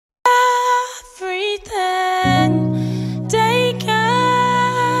everything, take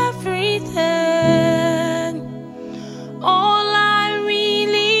everything. All I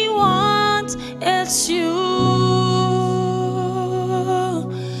really want is you.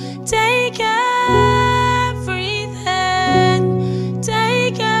 Take everything,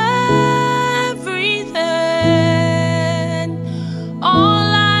 take everything.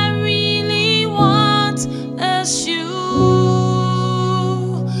 All I really want is you.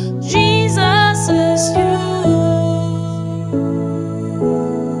 Jesus is you.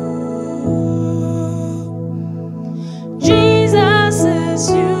 Jesus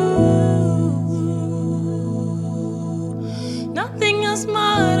is you. Nothing else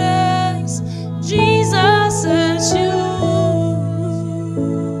matters. Jesus is you.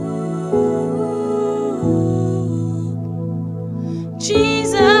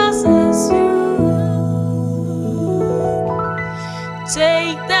 Jesus is you.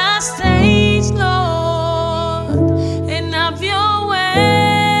 Take the stage, Lord, and have your way.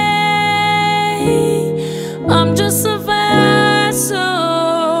 I'm just a vessel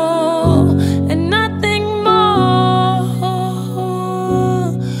and nothing more.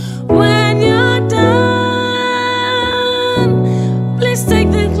 When you're done, please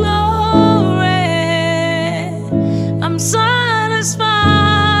take the glory. I'm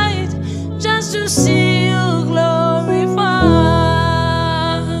satisfied just to see you glorified.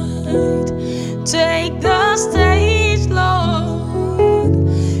 Take the stage, Lord,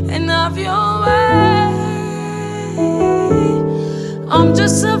 and have your way. I'm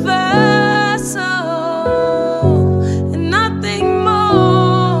just a vessel and nothing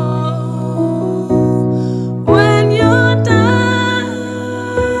more. When you're done,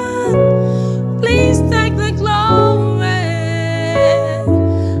 please take the glory.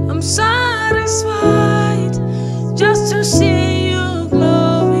 I'm satisfied just to see you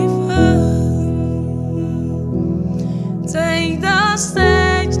glorified. Take the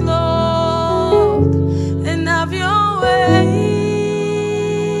stage, Lord, and have your way.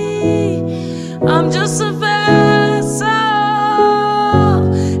 I'm just a vessel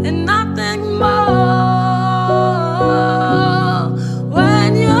and nothing more.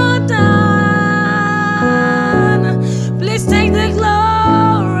 When you're done, please take the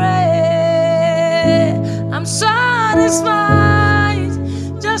glory. I'm satisfied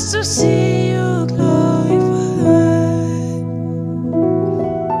just to see